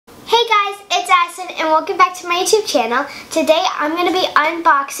Hey guys, it's Addison and welcome back to my YouTube channel. Today I'm going to be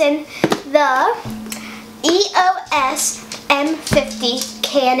unboxing the EOS M50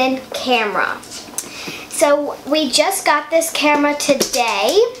 Canon camera. So we just got this camera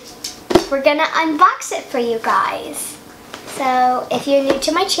today. We're going to unbox it for you guys. So if you're new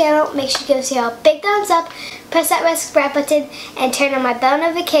to my channel, make sure you give us a big thumbs up, press that red subscribe button, and turn on my bell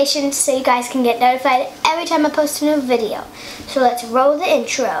notifications so you guys can get notified every time I post a new video. So let's roll the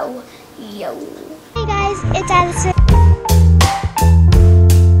intro. Yo. Hey guys, it's Addison.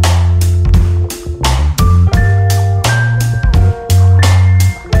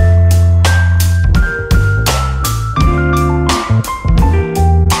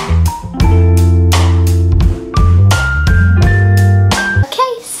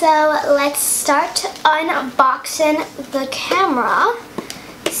 Let's start unboxing the camera.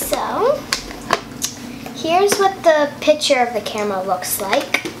 So, here's what the picture of the camera looks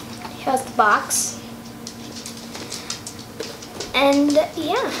like. Here's the box. And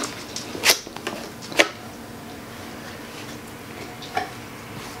yeah.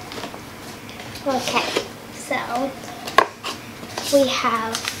 Okay, so we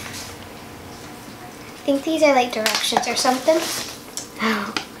have, I think these are like directions or something.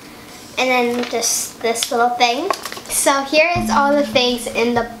 And then just this little thing. So here is all the things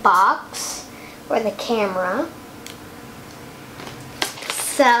in the box, or the camera.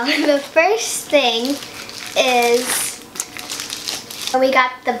 So the first thing is, we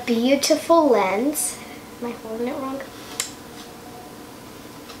got the beautiful lens. Am I holding it wrong?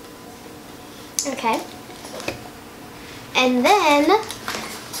 Okay. And then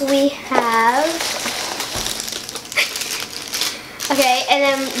we have, okay, and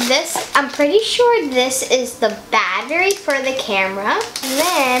then this, I'm pretty sure this is the battery for the camera. And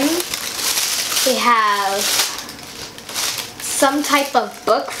then we have some type of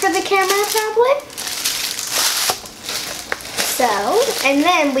book for the camera probably. So, and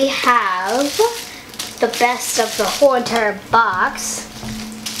then we have the best of the whole entire box,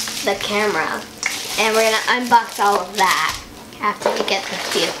 the camera. And we're gonna unbox all of that after we get the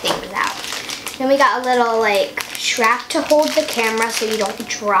few things out. Then we got a little like strap to hold the camera so you don't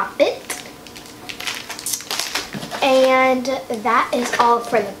drop it. And that is all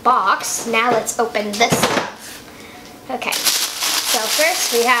for the box. Now let's open this stuff. Okay, so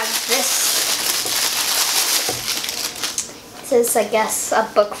first we have this. This is, I guess, a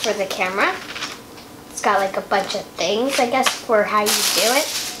book for the camera. It's got like a bunch of things, I guess, for how you do it.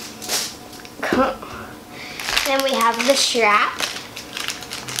 Then we have the strap.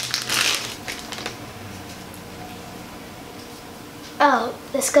 Oh,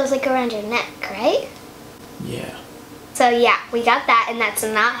 this goes like around your neck, right? Yeah. So yeah, we got that, and that's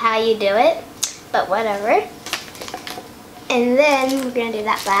not how you do it, but whatever. And then we're gonna do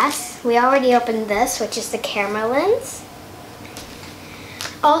that last. We already opened this, which is the camera lens.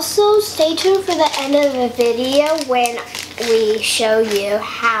 Also, stay tuned for the end of the video when we show you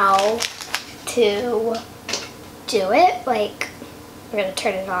how to do it. Like, we're gonna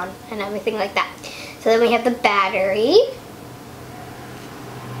turn it on and everything like that. So then we have the battery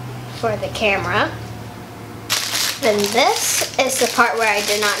for the camera. Then this is the part where I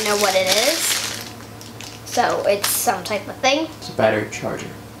did not know what it is. So it's some type of thing. It's a battery charger.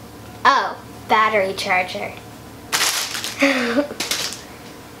 Oh, battery charger.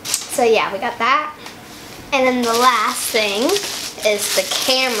 So yeah, we got that. And then the last thing is the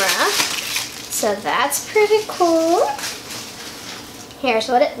camera. So that's pretty cool. Here's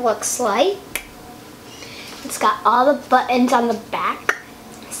what it looks like. It's got all the buttons on the back.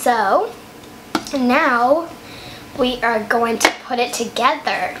 So now we are going to put it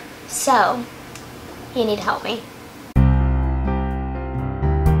together. So you need to help me.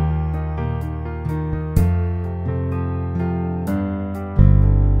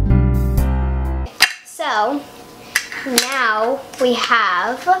 So now we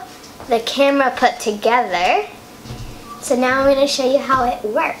have the camera put together. So now I'm going to show you how it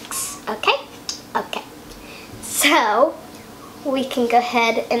works. Okay? Okay. So we can go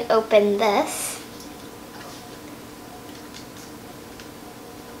ahead and open this.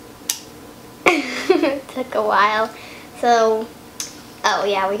 It took a while. So, oh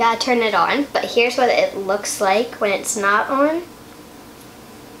yeah, we gotta turn it on. But here's what it looks like when it's not on.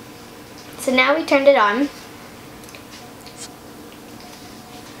 So now we turned it on.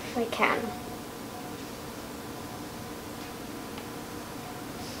 If I can.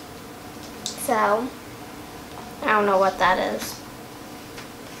 So, I don't know what that is.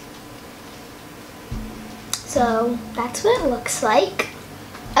 So that's what it looks like.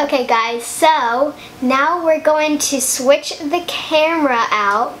 Okay guys, so now we're going to switch the camera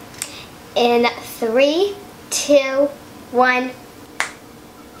out in 3, 2, 1.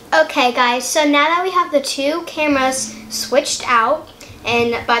 Okay guys, so now that we have the two cameras switched out,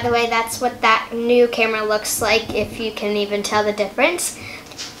 and by the way, that's what that new camera looks like, if you can even tell the difference.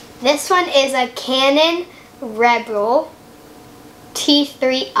 This one is a Canon Rebel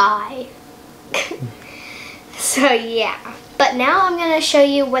T3i. So yeah, but now I'm going to show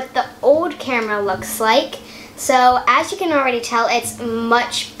you what the old camera looks like. So as you can already tell, it's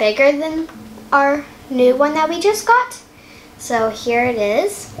much bigger than our new one that we just got. So here it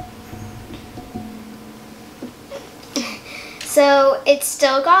is. So it's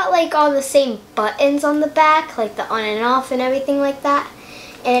still got like all the same buttons on the back, like the on and off and everything like that.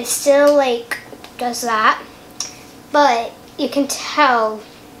 And it still like does that. But you can tell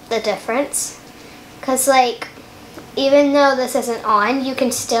the difference. Cause like, even though this isn't on, you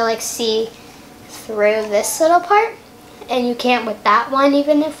can still like see through this little part. And you can't with that one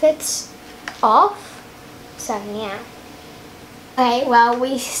even if it's off. So yeah. Okay, well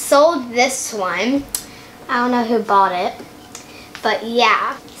we sold this one. I don't know who bought it. But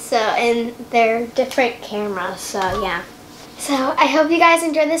yeah, so, and they're different cameras, so yeah. So I hope you guys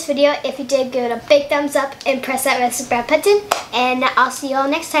enjoyed this video. If you did, give it a big thumbs up and press that red subscribe button. And I'll see you all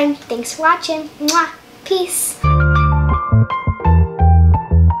next time. Thanks for watching. Mwah. Peace.